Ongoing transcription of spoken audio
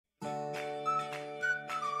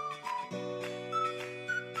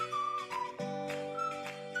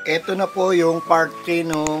Ito na po yung part 3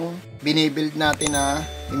 nung binibuild natin na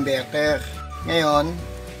inverter. Ngayon,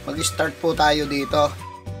 mag-start po tayo dito.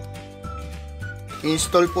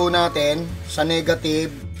 Install po natin sa negative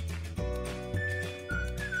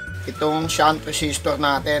itong shunt resistor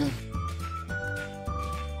natin.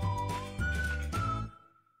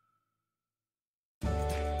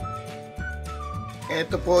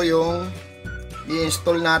 Ito po yung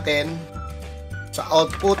i-install natin sa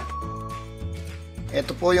output.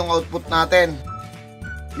 Ito po yung output natin,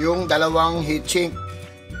 yung dalawang heatsink.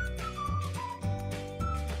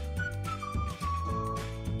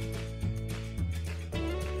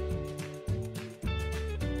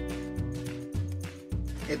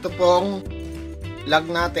 Ito pong lag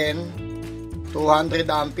natin 200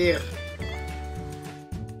 ampere.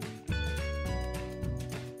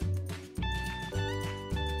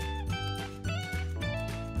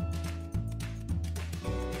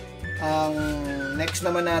 Ang next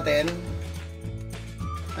naman natin,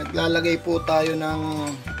 naglalagay po tayo ng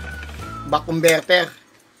back converter.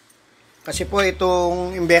 Kasi po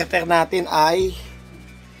itong inverter natin ay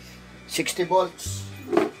 60 volts.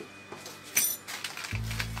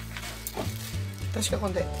 Tapos ka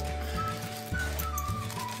konti.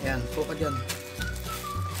 Ayan, po ka dyan.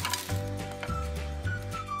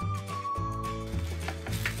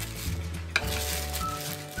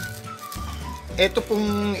 Ito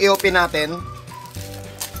pong i-open natin.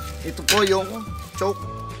 Ito po yung choke.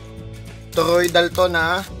 Toroidal to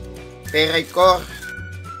na ferrite core.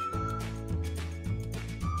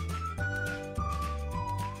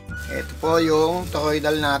 Ito po yung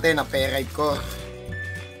toroidal natin na ferrite core.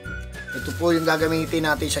 Ito po yung gagamitin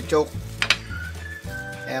natin sa choke.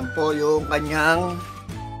 Ayan po yung kanyang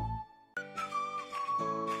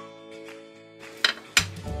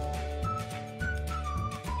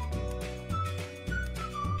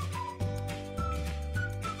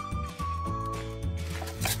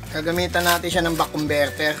gagamitan natin siya ng back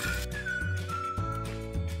converter.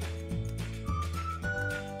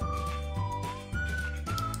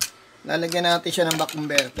 Lalagyan natin siya ng back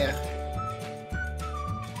converter.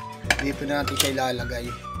 Dito natin siya ilalagay.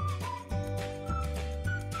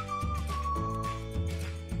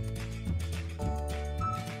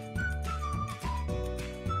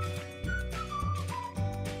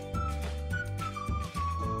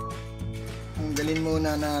 Tanggalin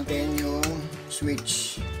muna natin yung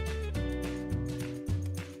switch.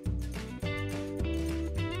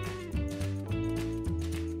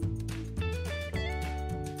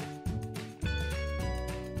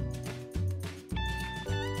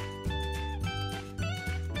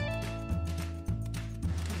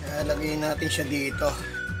 Lagay natin siya dito.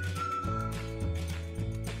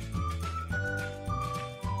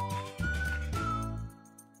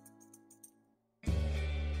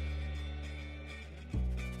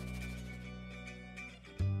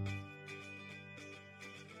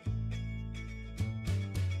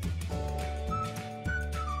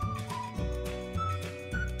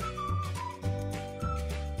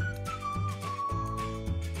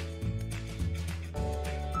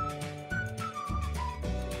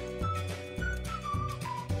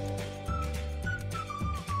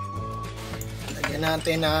 Lagyan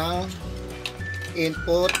natin ang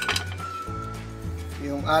input,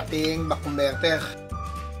 yung ating back converter.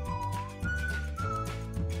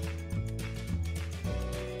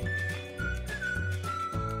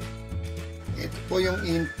 Ito po yung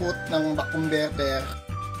input ng back converter.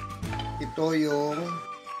 Ito yung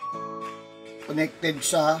connected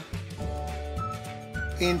sa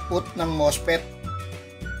input ng MOSFET.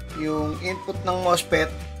 Yung input ng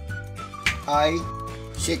MOSFET ay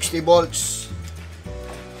 60 volts.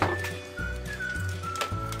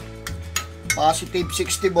 Positive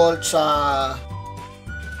 60 volts sa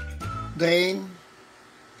drain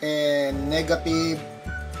and negative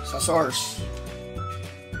sa source.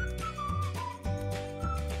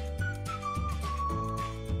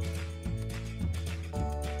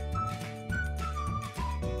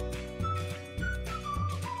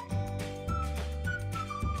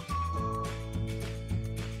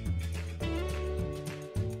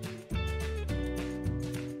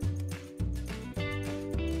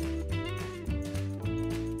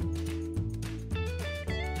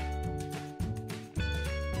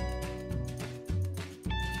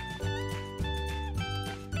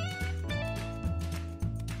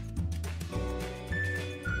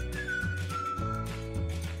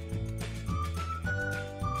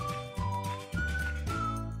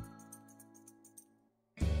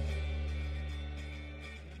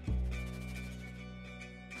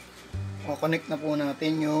 Connect na po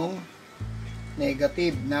natin yung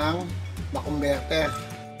negative ng back converter.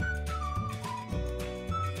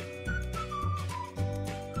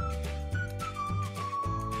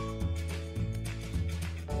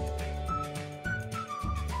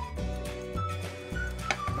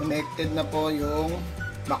 Connected na po yung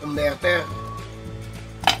back inverter.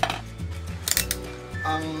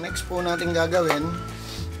 Ang next po natin gagawin,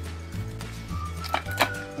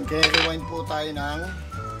 mag-rewind po tayo ng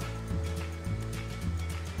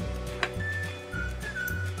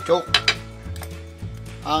choke.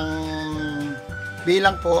 Ang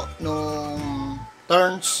bilang po nung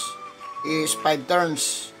turns is 5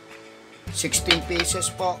 turns, 16 pieces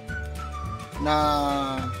po na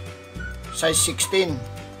size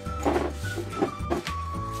 16.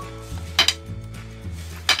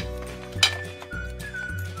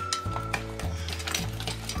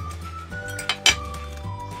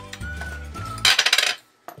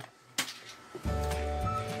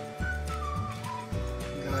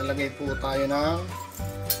 Lalagay po tayo ng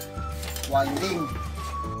winding.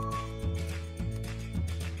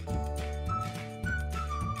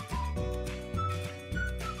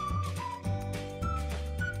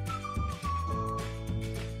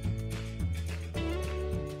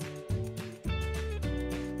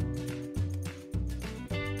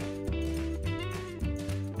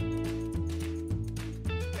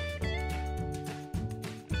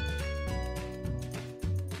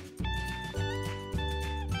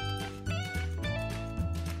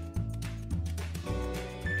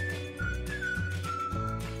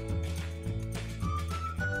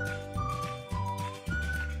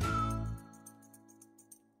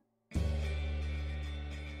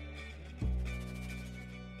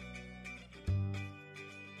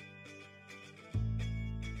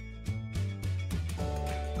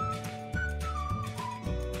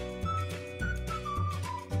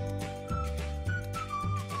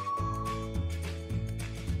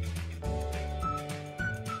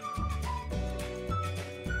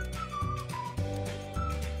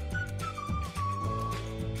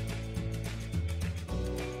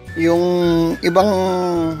 Yung ibang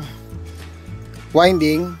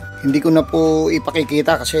winding hindi ko na po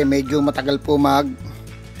ipakikita kasi medyo matagal po mag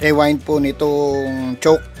rewind po nitong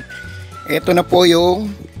choke. Ito na po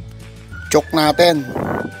yung choke natin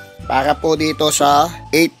para po dito sa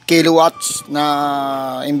 8 kilowatts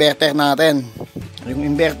na inverter natin. Yung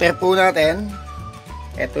inverter po natin,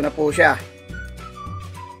 ito na po siya.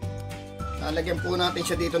 Lalagyan po natin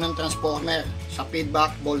siya dito ng transformer sa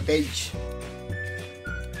feedback voltage.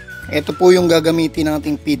 Ito po yung gagamitin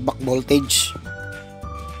nating feedback voltage.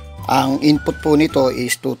 Ang input po nito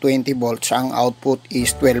is 220 volts, ang output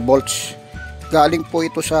is 12 volts. Galing po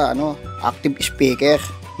ito sa active speaker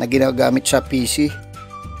na ginagamit sa PC.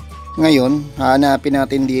 Ngayon, hahanapin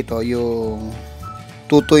natin dito yung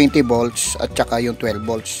 220 volts at saka yung 12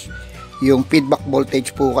 volts. Yung feedback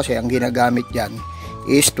voltage po kasi ang ginagamit diyan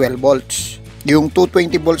is 12 volts. Yung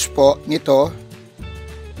 220 volts po nito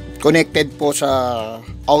connected po sa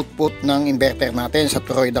output ng inverter natin sa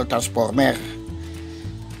toroidal transformer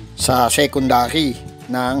sa secondary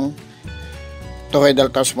ng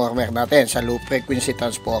toroidal transformer natin sa low frequency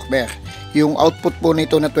transformer. Yung output po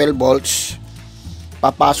nito na 12 volts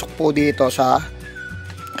papasok po dito sa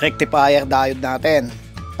rectifier diode natin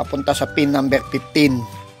papunta sa pin number 15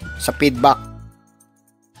 sa feedback.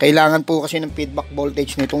 Kailangan po kasi ng feedback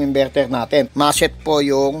voltage nitong inverter natin. Maset po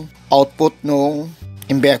yung output nung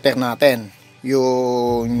inverter natin,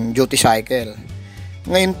 yung duty cycle.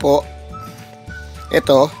 Ngayon po,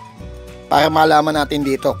 ito, para malaman natin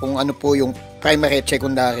dito kung ano po yung primary at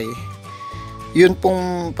secondary. Yun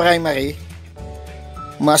pong primary,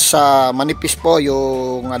 mas manipis po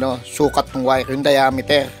yung sukat ng wire, yung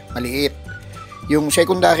diameter, maliit. Yung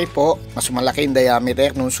secondary po, mas malaki yung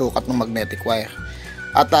diameter ng sukat ng magnetic wire.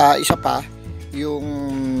 At isa pa, yung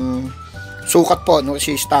sukat po ng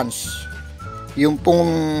resistance. Yung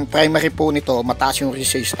pong primary po nito, mataas yung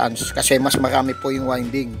resistance kasi mas marami po yung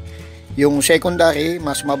winding. Yung secondary,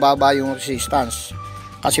 mas mababa yung resistance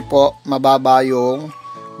kasi po mababa yung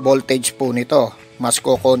voltage po nito. Mas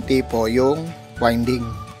kokonti po yung winding.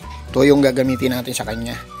 Ito yung gagamitin natin sa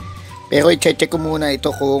kanya. Pero i-check ko muna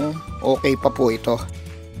ito kung okay pa po ito.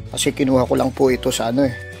 Kasi kinuha ko lang po ito sa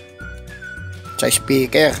sa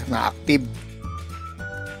speaker na active.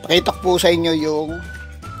 Pakita ko po sa inyo yung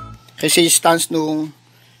resistance nung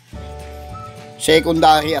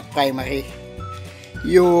secondary at primary.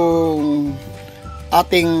 Yung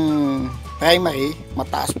ating primary,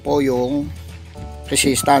 mataas po yung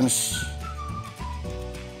resistance.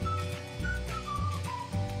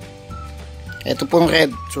 Ito pong red,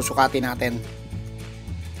 susukatin natin.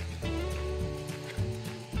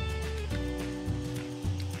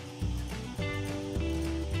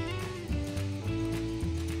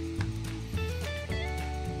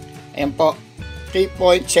 Ayan po,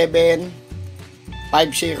 3.750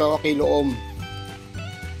 kilo ohm.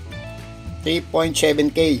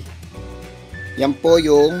 3.7K. Yan po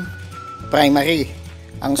yung primary.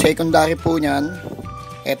 Ang secondary po niyan,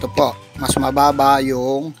 ito po, mas mababa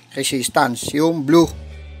yung resistance, yung blue.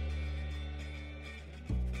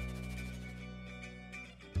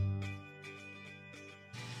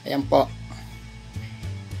 Ayan po,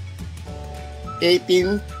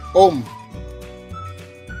 18 ohm.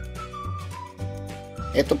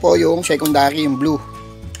 Ito po yung secondary, yung blue.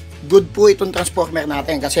 Good po itong transformer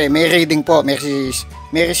natin kasi may reading po, may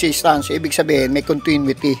resistance. Ibig sabihin may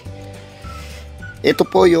continuity. Ito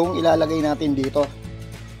po yung ilalagay natin dito.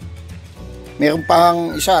 Meron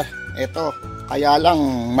pang isa, ito, kaya lang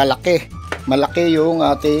malaki yung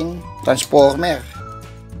ating transformer.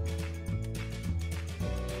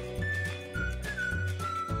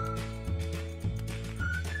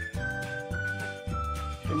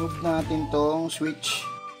 Remove natin tong switch.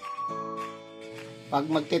 Pag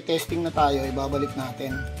magte-testing na tayo, ibabalik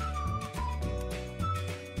natin.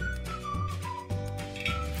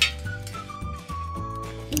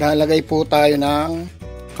 Lalagay po tayo ng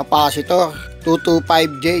capacitor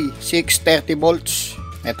 225J 630 volts.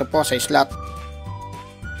 Ito po sa slot.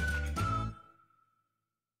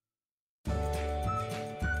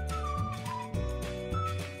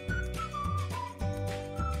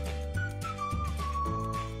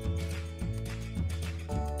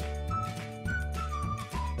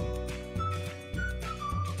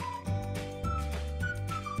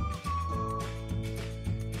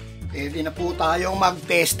 Pwede na po tayong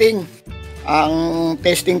mag-testing. Ang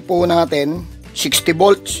testing po natin 60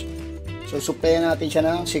 volts. So supplyan natin siya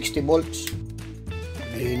ng 60 volts.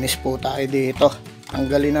 Linis po tayo dito.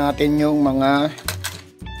 Tanggalin natin yung mga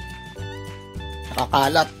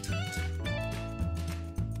nakakalat.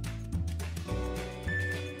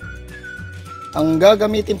 Ang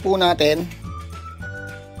gagamitin po natin,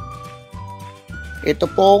 ito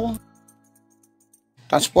pong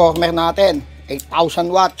transformer natin, 8,000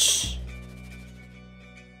 watts.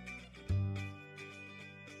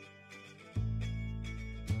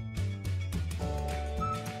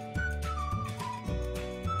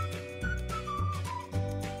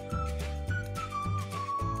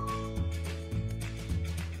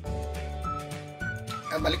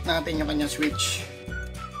 Balik natin yung kanyang switch.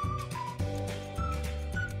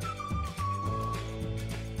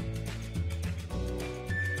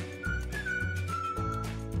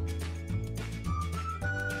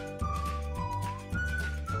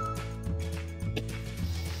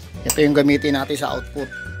 Ito yung gamitin natin sa output.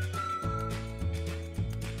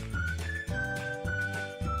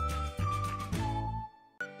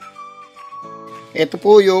 Ito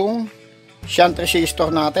po yung shunt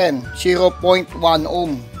resistor natin, 0.1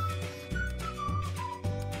 ohm.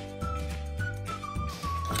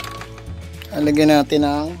 Alagyan natin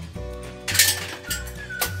ng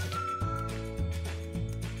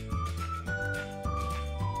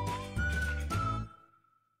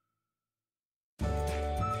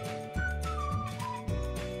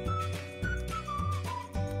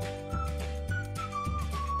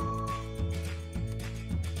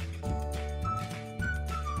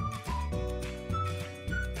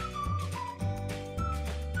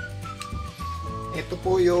ito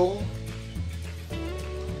po yung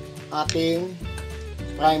ating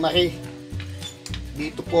primary.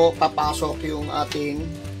 Dito po papasok yung ating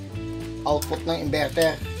output ng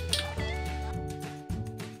inverter.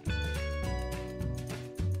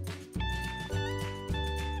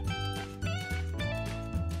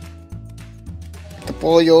 Ito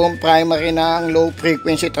po yung primary ng low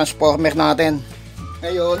frequency transformer natin.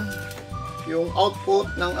 Ngayon, yung output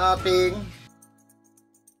ng ating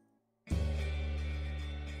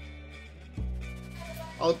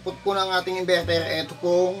inverter, ito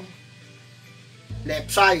pong left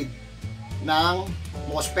side ng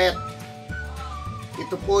MOSFET.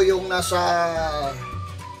 Ito po yung nasa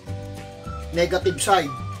negative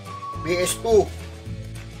side, BS2.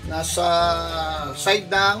 Nasa side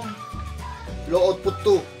ng low output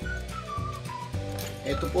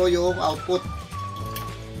 2. Ito po yung output.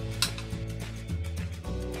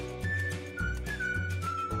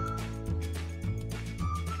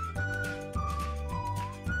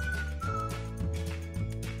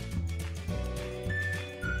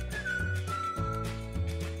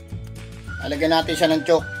 Alagyan natin siya ng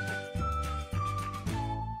choke.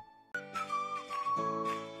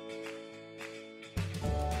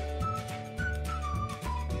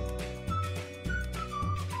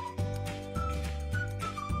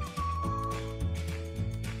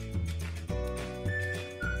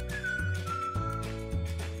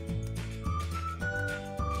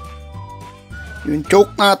 Yung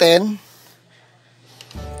choke natin,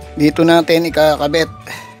 dito natin ikakabit.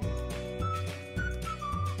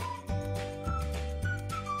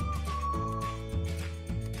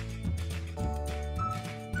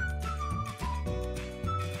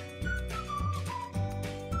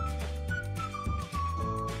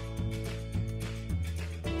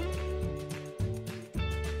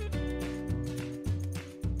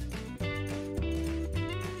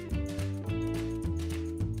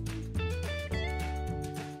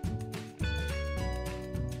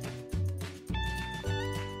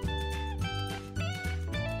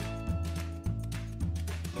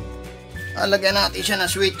 Lalagyan natin siya ng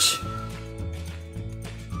switch.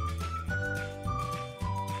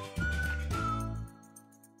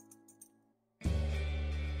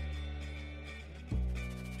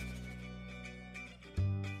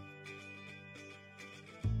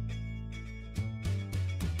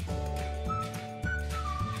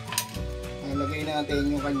 Lalagay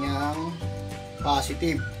natin yung kanyang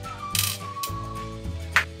positive.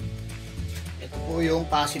 Ito po yung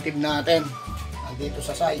positive natin. Nandito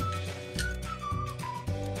sa side.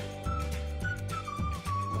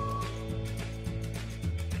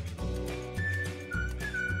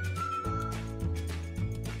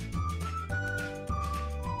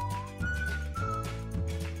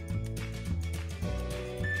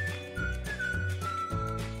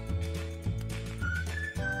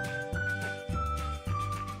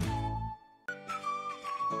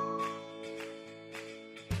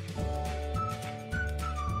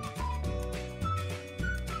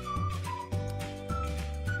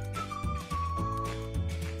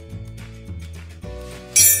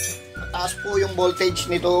 Mataas po yung voltage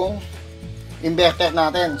nitong inverter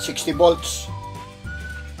natin, 60 volts.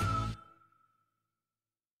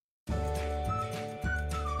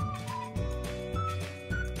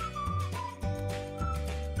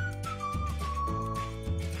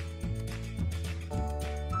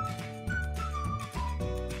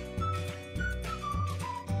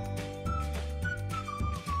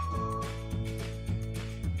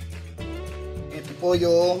 Ito po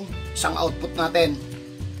yung isang output natin.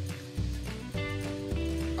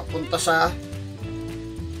 Punta sa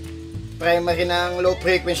primary ng low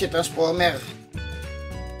frequency transformer.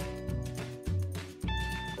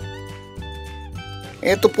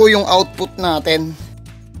 Ito po yung output natin.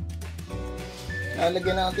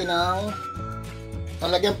 Lalagyan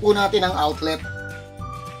po natin ng outlet.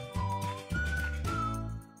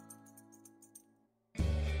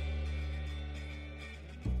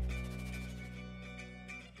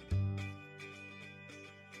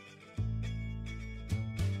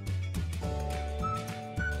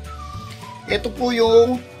 Ito po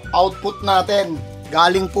yung output natin.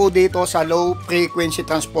 Galing po dito sa low frequency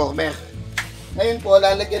transformer. Ngayon po,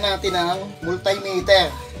 lalagyan natin ng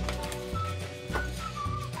multimeter.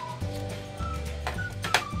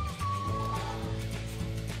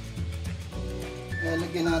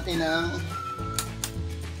 Lalagyan natin ng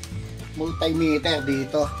multimeter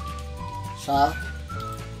dito sa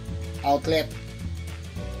outlet.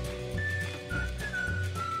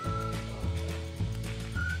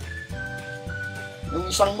 Yung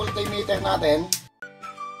isang multimeter natin,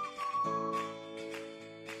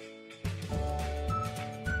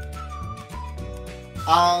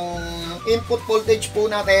 ang input voltage po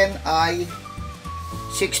natin ay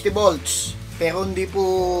 60 volts. Pero hindi po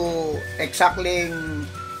exactly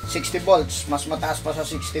 60 volts. Mas mataas pa sa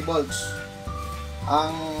 60 volts.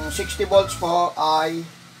 Ang 60 volts po ay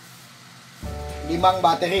 5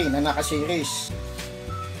 battery na naka-series.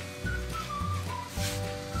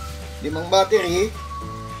 5 battery,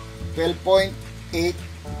 12.8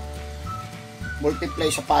 multiply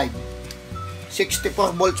sa 5.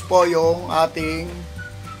 64 volts po yung ating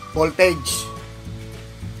voltage.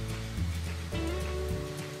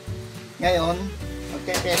 Ngayon,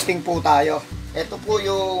 magte-testing po tayo. Ito po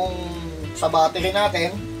yung sa battery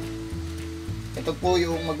natin. Ito po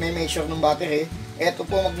yung magme-measure ng battery. Ito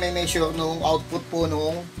po magme-measure ng output po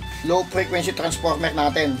ng low frequency transformer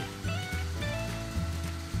natin.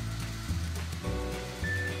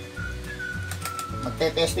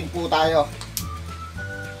 Magte-testing po tayo.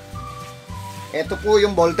 Ito po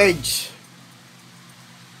yung voltage.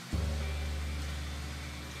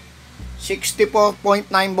 64.9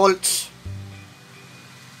 volts.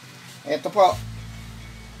 Ito po.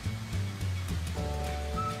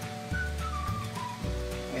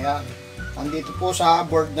 Ayan. Andito po sa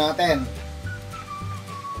board natin.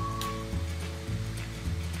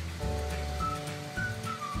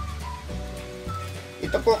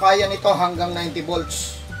 Ito po kaya nito hanggang 90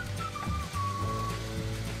 volts.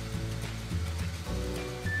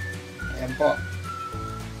 Ayan po.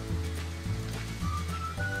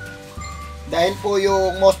 Dahil po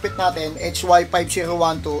yung MOSFET natin,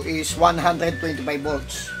 HY5012 is 125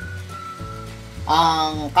 volts.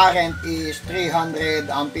 Ang current is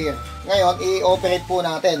 300 ampere. Ngayon, i-operate po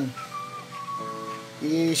natin.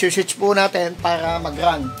 I-switch po natin para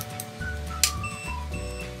mag-run.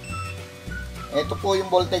 Ito po yung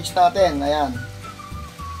voltage natin. Ayan.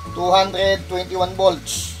 221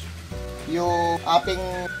 volts. Yung ating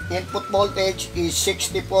input voltage is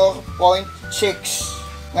 64.6.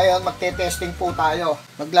 Ngayon, magte-testing po tayo.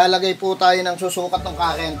 Maglalagay po tayo ng susukat ng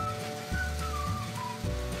current.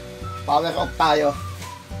 Power off tayo.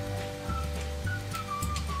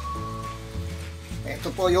 Ito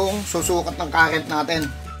po yung susukat ng current natin.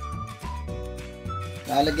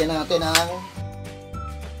 Lagyan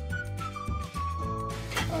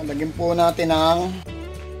po natin ng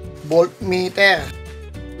voltmeter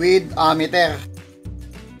with ammeter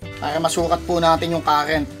para masukat po natin yung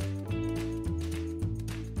current.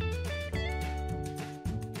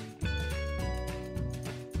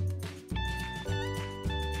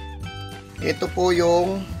 Ito po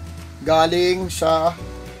yung galing sa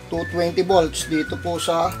 220 volts dito po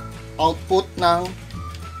sa output ng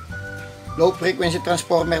low frequency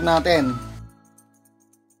transformer natin.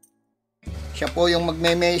 Siya po yung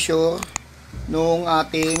magme-measure nung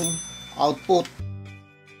ating output.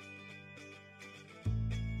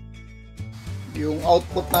 Yung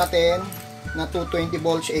output natin na 220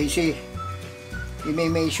 volts AC,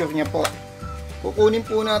 i-measure niya po. Kukunin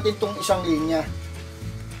po natin tong isang linya,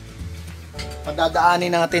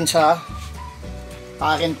 padadaanin natin sa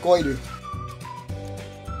current coil.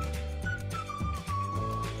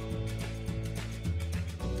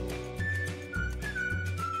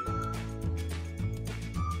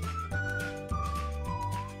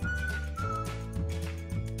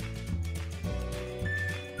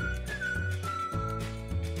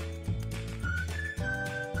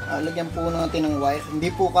 Lagyan po natin ng wire.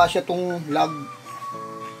 Hindi po kasya tong lug.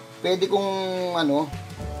 Pwede kong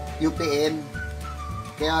UPN.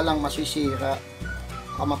 Kaya lang masisira.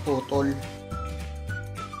 Maputol.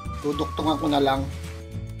 Duduktungan ko na lang.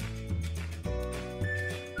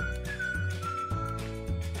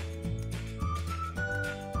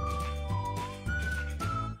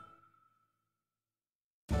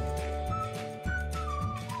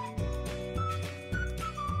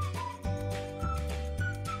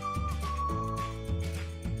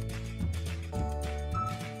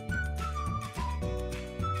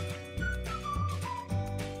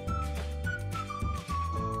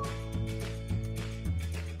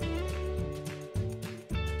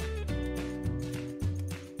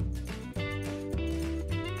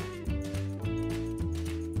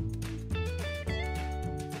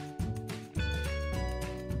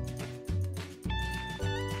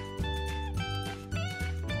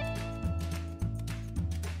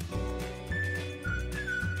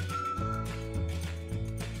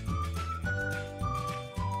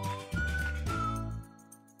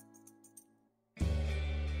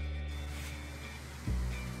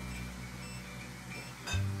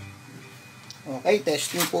 Okay,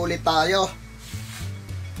 testing po ulit tayo.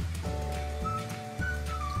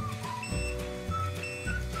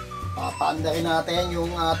 Papaandarin natin yung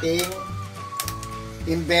ating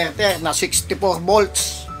inverter na 64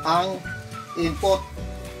 volts ang input.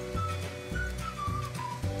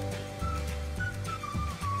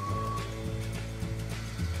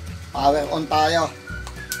 Power on tayo.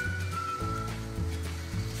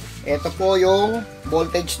 Ito po yung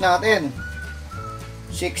voltage natin.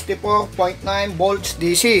 64.9 volts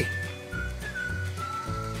DC.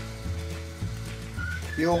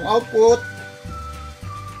 Yung output,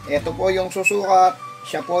 ito po yung susukat.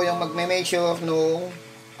 Siya po yung magme-measure nung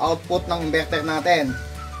output ng inverter natin.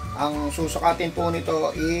 Ang susukatin po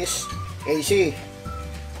nito is AC.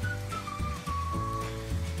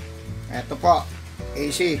 Ito po,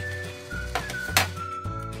 AC.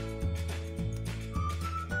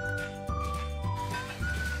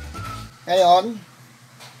 Ngayon,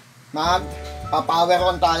 magpa-power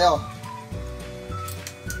on tayo.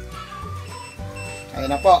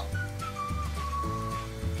 Ayun na po.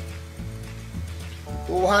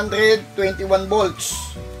 221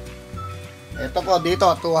 volts. Ito po dito,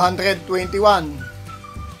 221.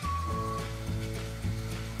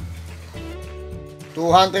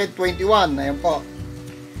 221. Ayun po.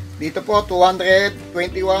 Dito po,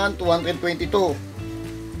 221, 222.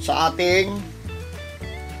 Sa ating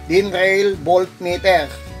DIN-rail voltmeter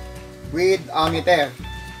with ammeter.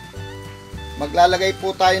 Maglalagay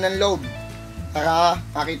po tayo ng load para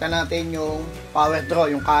makita natin yung power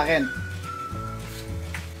draw, yung current.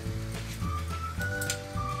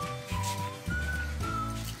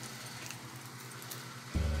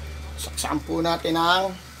 Saksakan po natin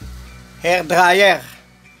ang hair dryer.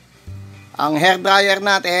 Ang hair dryer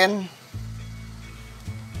natin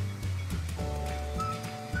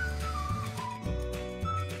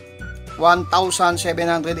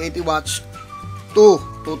 1,780 watts to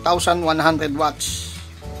 2,100 watts.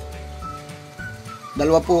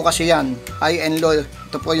 Dalawa po kasi yan, high and low.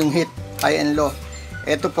 Ito po yung heat, high and low.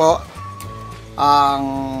 Ito po ang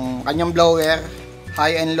kanyang blower,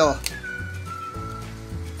 high and low.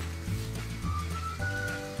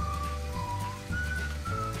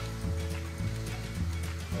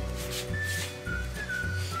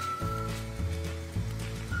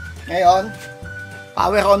 Ngayon,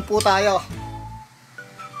 Power on po tayo.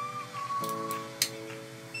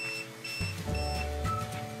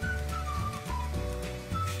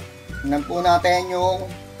 Tingnan po natin yung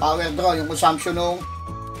power draw, yung consumption ng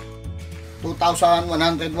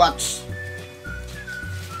 2,100 watts.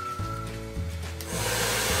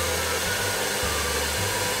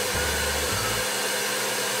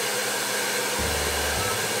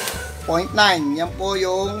 .9, yan po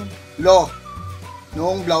yung low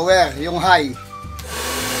nung blower, yung high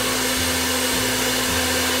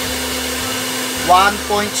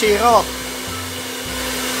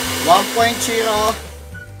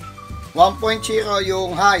 1.0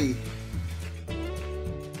 yung high.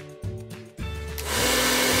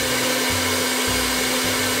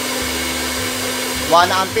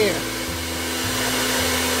 1 ampere.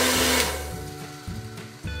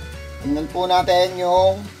 Tingnan po natin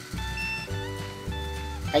yung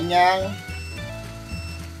kanyang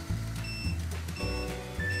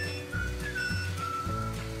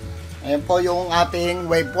ayan po yung ating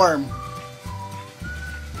waveform.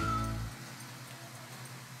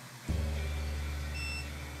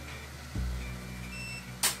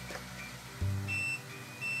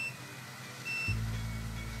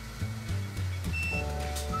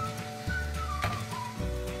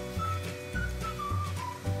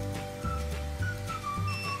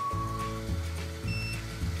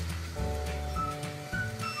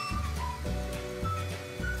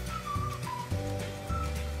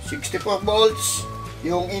 .64 volts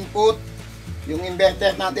yung input, yung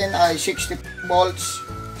inverter natin ay 60 volts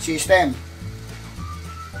system.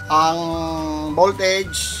 Ang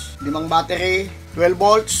voltage, 5 battery, 12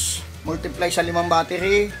 volts multiply sa 5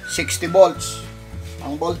 battery, 60 volts.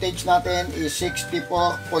 Ang voltage natin is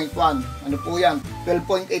 64.1. Ano po yan?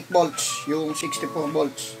 12.8 volts yung 64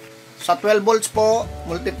 volts. Sa 12 volts po,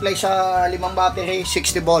 multiply sa 5 battery,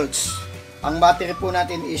 60 volts. Ang battery po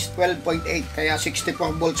natin is 12.8, kaya 64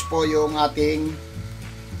 volts po yung ating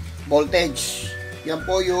voltage. Yan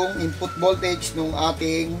po yung input voltage ng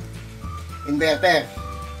ating inverter.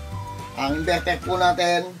 Ang inverter po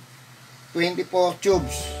natin 24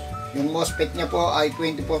 tubes. Yung MOSFET niya po ay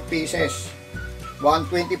 24 pieces.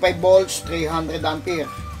 125 volts, 300 ampere.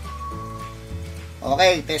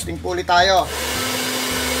 Okay, testing po ulit tayo.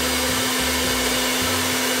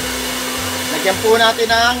 Lagyan po natin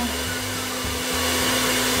ng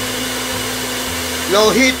low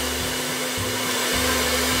heat.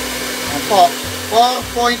 Ayan po,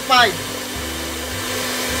 4.5.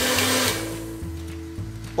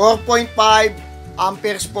 4.5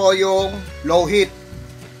 amperes po yung low heat.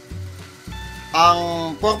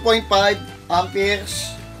 Ang 4.5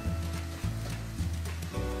 amperes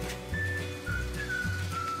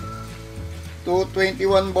to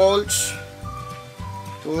 21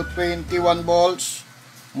 volts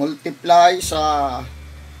multiply sa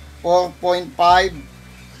 4.5,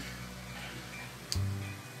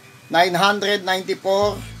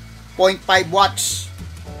 994.5 watts.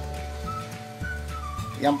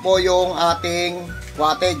 Yan po yung ating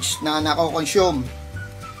wattage na nako-consume.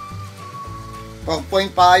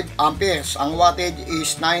 4.5 amperes. Ang wattage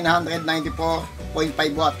is 994.5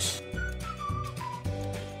 watts.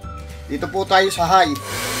 Dito po tayo sa high.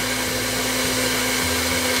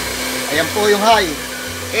 Ayan po yung high.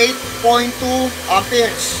 8.2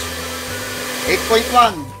 amperes.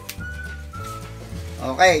 8.1.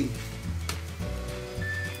 Okay.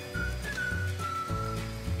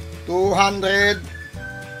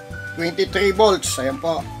 223 volts. Ayan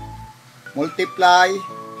po. Multiply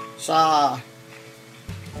sa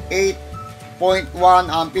 8.1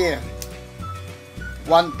 ampere.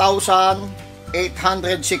 1,806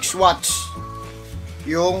 watts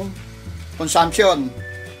yung consumption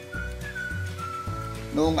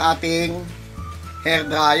nung ating hair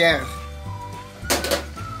dryer.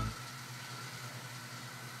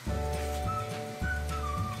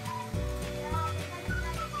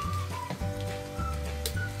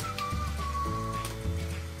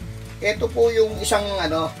 Ito po yung isang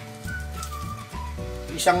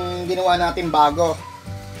ginawa natin bago.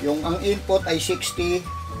 Yung ang input ay 60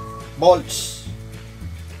 volts.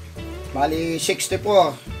 Bali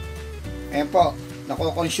 64. Ayan po,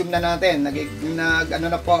 nako-consume na natin.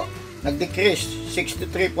 Nag-decrease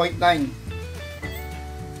 63.9.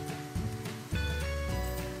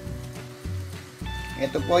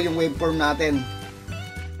 Ito po yung waveform natin.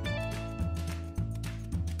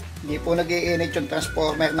 Hindi po nag-i-init yung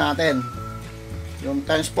transformer natin. Yung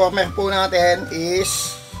transformer po natin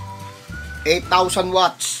is 8,000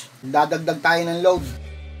 watts. Dadagdag tayo ng load.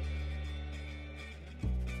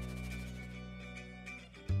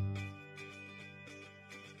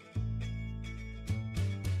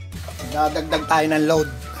 Dadagdag tayo ng load.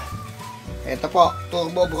 Ito po,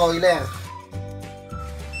 turbo broiler.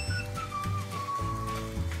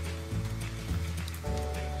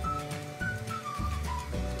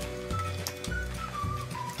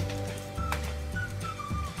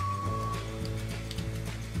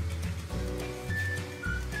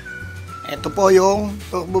 Ito po yung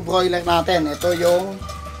turbo broiler natin. Ito yung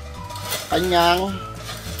kanyang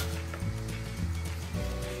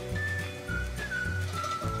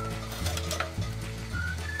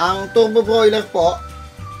ang turbo broiler po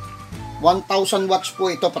 1000 watts po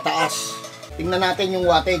ito pataas. Tingnan natin yung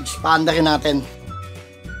wattage, paandarin natin.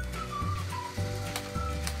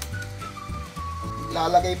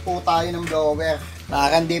 Lalagay po tayo ng blower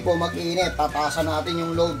para hindi po mag-init. Tatasan natin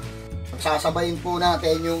yung load. Sasabayin po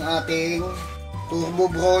natin yung ating turbo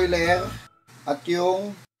broiler at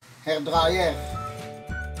yung hair dryer.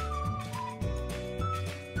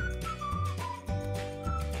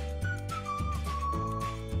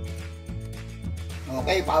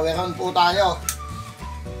 Okay, power on po tayo.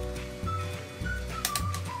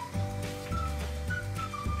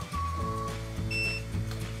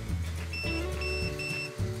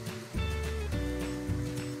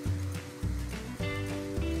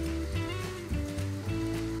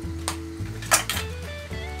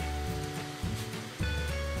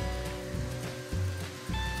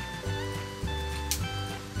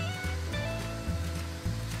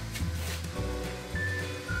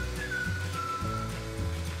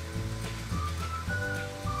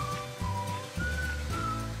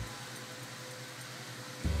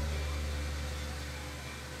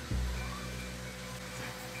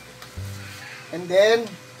 And then,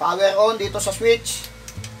 power on dito sa switch.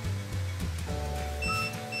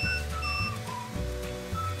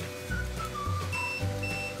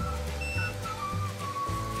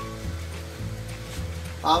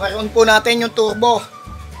 Power on po natin yung turbo.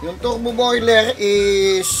 Yung turbo boiler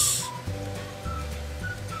is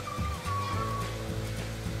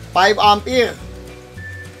 5 ampere.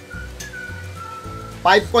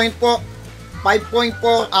 5.4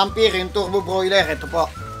 ampere yung turbo broiler. Ito po.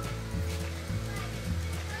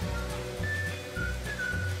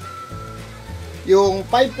 Yung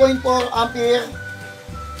 5.4 ampere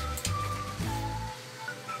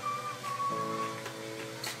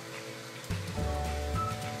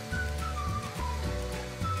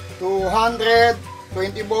 (220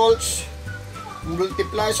 volts)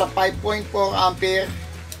 multiply sa 5.4 ampere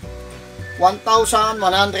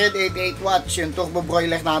 1188 watts yung turbo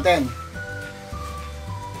broiler natin.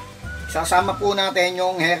 Sasama po natin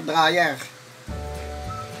yung hair dryer.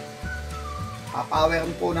 Papower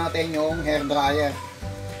po natin yung hair dryer.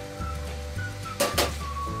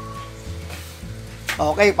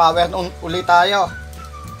 Okay, power on ulit tayo.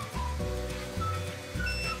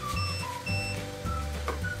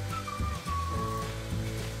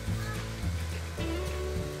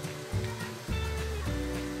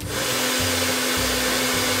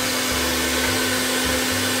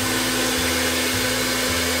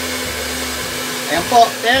 Ayan po,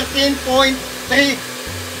 13.3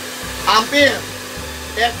 ampere.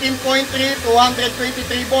 13.3,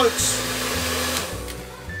 223 volts.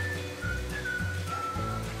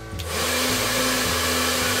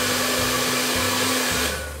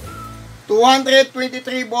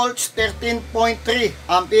 (223 volts, 13.3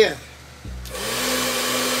 ampere.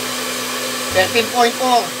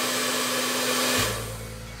 13.4.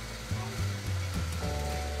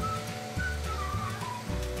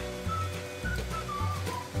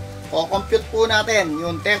 O compute po natin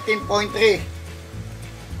yung 13.3.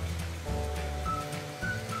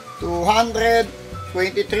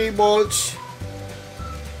 223 volts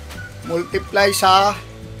multiply sa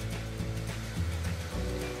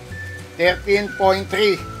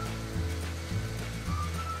 13.3,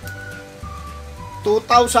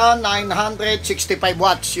 2,965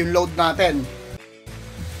 watts yung load natin.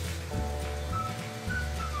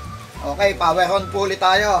 Okay, power on po ulit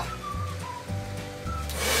tayo.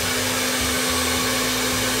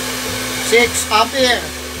 6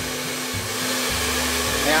 ampere.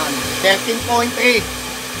 Ayan, 13.3.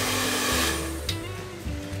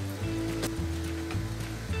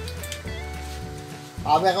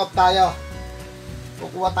 Power off tayo.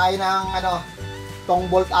 Kukuha tayo ng tong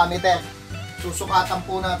voltmeter. Susukatan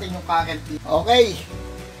po natin yung current. Okay.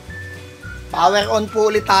 Power on po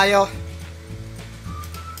ulit tayo.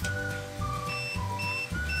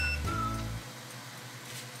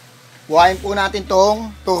 Kuhain po natin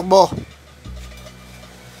tong turbo.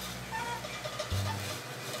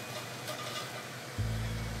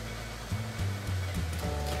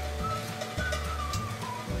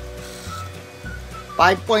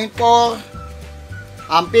 (5.4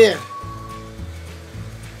 ampere).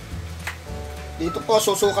 Dito po,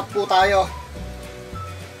 susukat po tayo.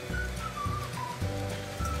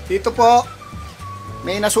 Dito po,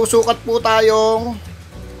 may nasusukat po tayong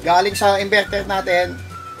galing sa inverter natin.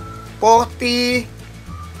 40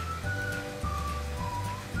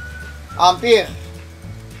 ampere.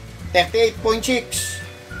 38.6.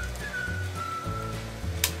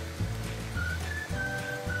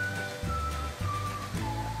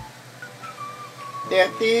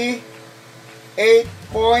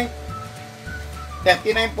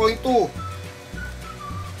 $38.39.2.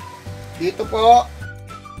 Dito po,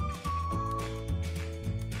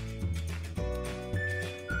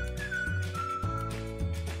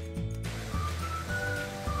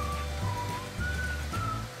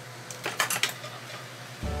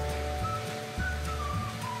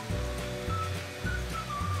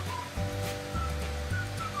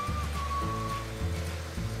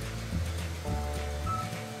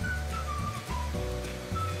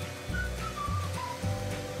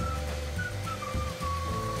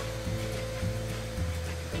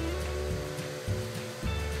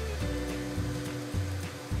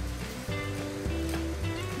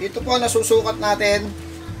 dito po nasusukat natin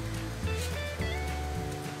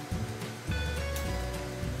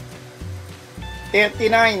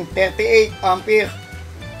 39, 38 ampere,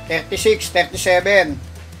 36, 37.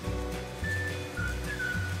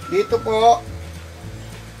 Dito po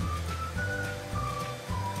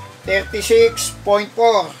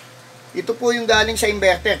 36.4. Ito po yung galing sa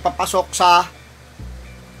inverter, papasok sa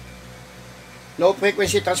low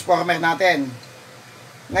frequency transformer natin.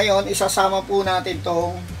 Ngayon, isasama po natin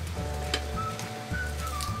tong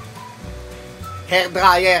hair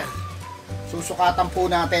dryer. Susukatan po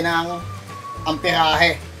natin ang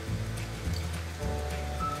amperahe.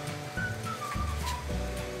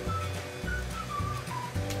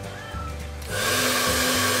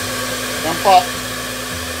 Yan po.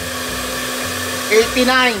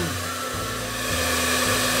 89.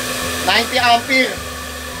 90 ampere.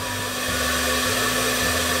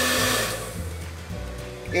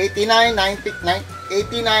 89,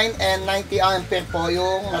 89 and 90 ampere po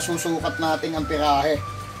yung nasusukat nating amperahe.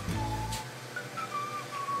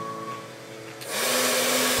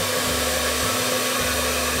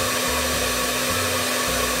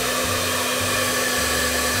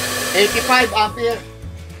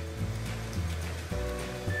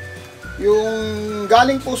 $85 yung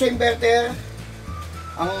galing po sa inverter.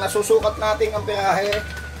 Ang nasusukat nating amperahe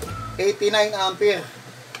 89 ampere.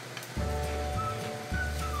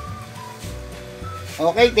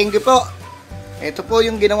 Okay, thank you po. Ito po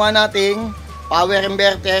yung ginawa nating power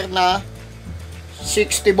inverter na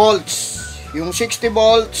 60 volts. Yung 60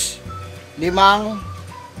 volts, 5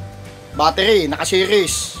 battery,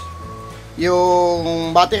 naka-series. Yung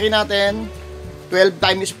battery natin, 12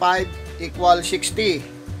 times 5 equal 60.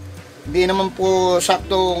 Hindi naman po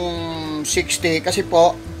saktong 60 kasi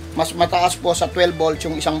po, mas mataas po sa 12 volts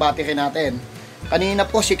yung isang battery natin. Kanina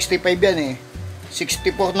po 65 yan eh.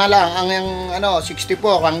 64 na lang ang 64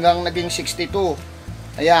 hanggang naging 62.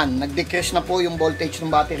 Ayan, nag-decrease na po yung voltage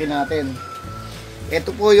ng battery natin.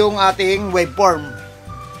 Ito po yung ating waveform.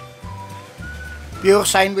 Pure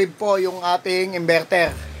sine wave po yung ating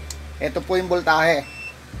inverter. Ito po yung voltahe.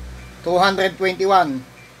 221.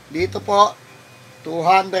 Dito po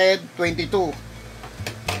 222.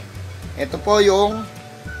 Ito po yung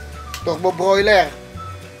turbo broiler.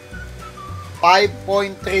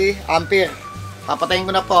 5.3 ampere. Papatayin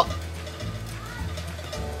ko na po.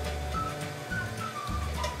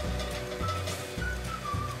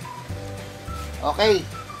 Okay.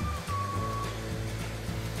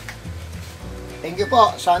 Thank you po.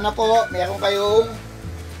 Sana po meron kayong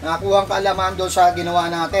nakakuhang kaalaman doon sa ginawa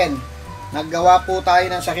natin. Naggawa po tayo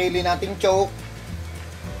ng sarili nating choke.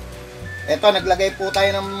 Ito, naglagay po tayo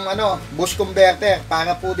ng boost converter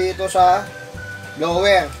para po dito sa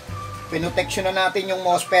blower. Pinoteksyon na natin yung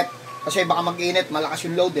MOSFET. Kasi baka mag-init, malakas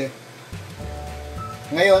yung load eh.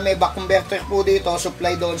 Ngayon, may back converter po dito,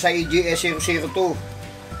 supply doon sa EGS002.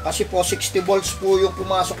 Kasi po, 60 volts po yung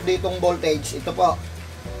pumasok ditong voltage. Ito po.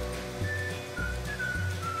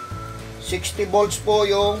 60 volts po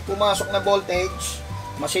yung pumasok na voltage.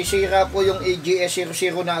 Masisira po yung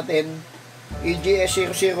EGS00 natin.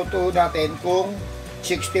 EGS002 natin kung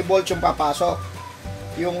 60 volts yung papasok.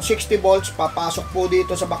 Yung 60 volts, papasok po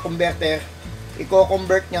dito sa back converter.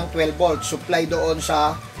 I-convert niyang 12 volts supply doon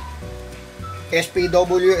sa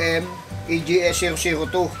SPWM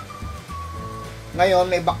EGS002. Ngayon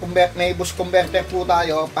may boost converter po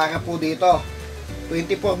tayo para po dito.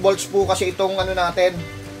 24 volts po kasi itong natin,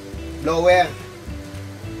 blower,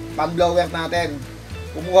 pan blower natin.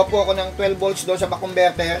 Kumuha po ako ng 12 volts doon sa back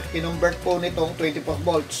converter, kinonvert po nitong 24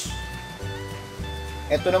 volts.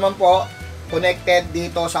 Ito naman po, connected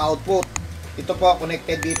dito sa output. Ito po,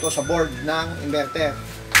 connected dito sa board ng inverter.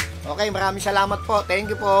 Okay, maraming salamat po.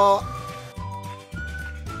 Thank you po.